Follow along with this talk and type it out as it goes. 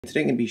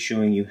Today I'm going to be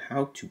showing you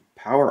how to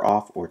power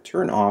off or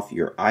turn off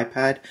your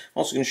iPad. I'm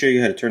also going to show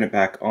you how to turn it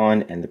back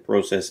on, and the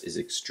process is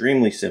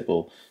extremely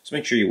simple, so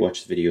make sure you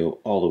watch the video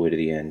all the way to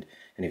the end.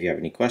 And if you have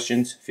any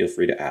questions, feel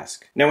free to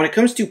ask. Now when it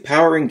comes to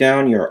powering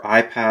down your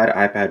iPad,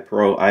 iPad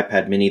Pro,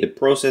 iPad mini, the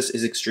process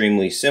is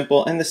extremely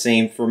simple and the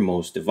same for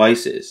most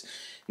devices.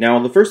 Now,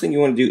 the first thing you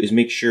want to do is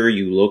make sure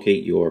you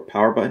locate your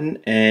power button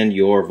and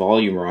your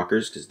volume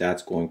rockers, because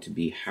that's going to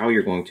be how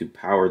you're going to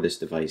power this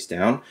device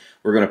down.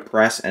 We're going to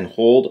press and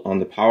hold on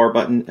the power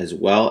button as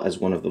well as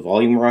one of the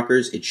volume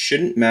rockers. It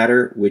shouldn't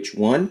matter which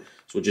one,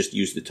 so we'll just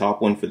use the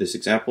top one for this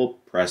example.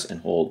 Press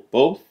and hold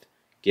both.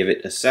 Give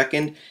it a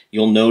second.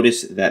 You'll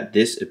notice that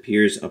this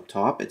appears up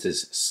top. It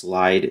says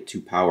slide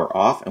to power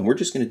off, and we're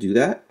just going to do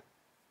that.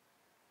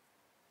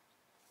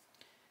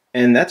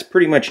 And that's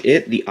pretty much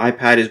it. The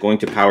iPad is going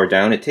to power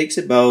down. It takes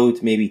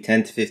about maybe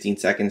 10 to 15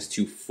 seconds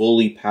to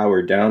fully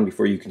power down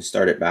before you can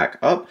start it back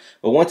up.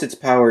 But once it's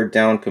powered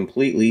down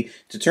completely,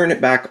 to turn it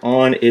back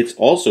on, it's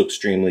also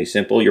extremely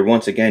simple. You're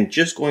once again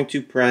just going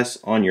to press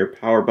on your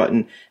power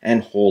button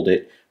and hold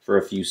it for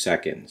a few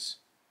seconds.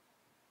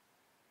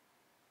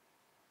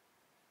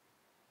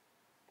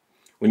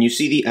 When you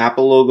see the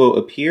Apple logo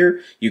appear,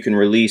 you can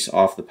release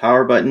off the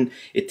power button.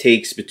 It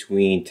takes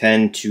between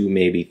 10 to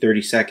maybe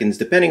 30 seconds,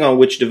 depending on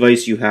which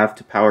device you have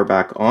to power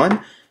back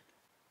on.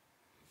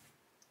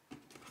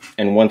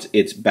 And once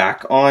it's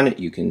back on,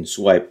 you can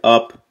swipe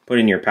up, put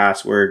in your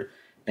password,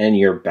 and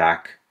you're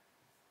back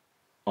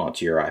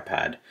onto your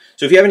iPad.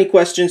 So if you have any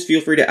questions,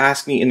 feel free to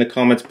ask me in the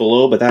comments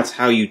below, but that's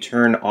how you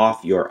turn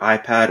off your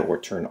iPad or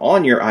turn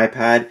on your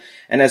iPad.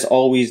 And as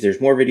always,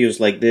 there's more videos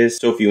like this.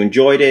 So if you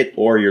enjoyed it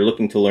or you're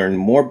looking to learn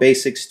more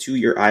basics to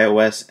your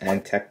iOS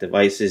and tech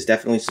devices,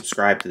 definitely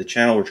subscribe to the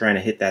channel. We're trying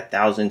to hit that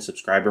 1,000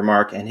 subscriber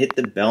mark, and hit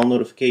the bell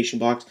notification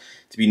box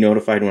to be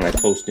notified when I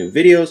post new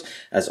videos.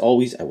 As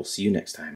always, I will see you next time.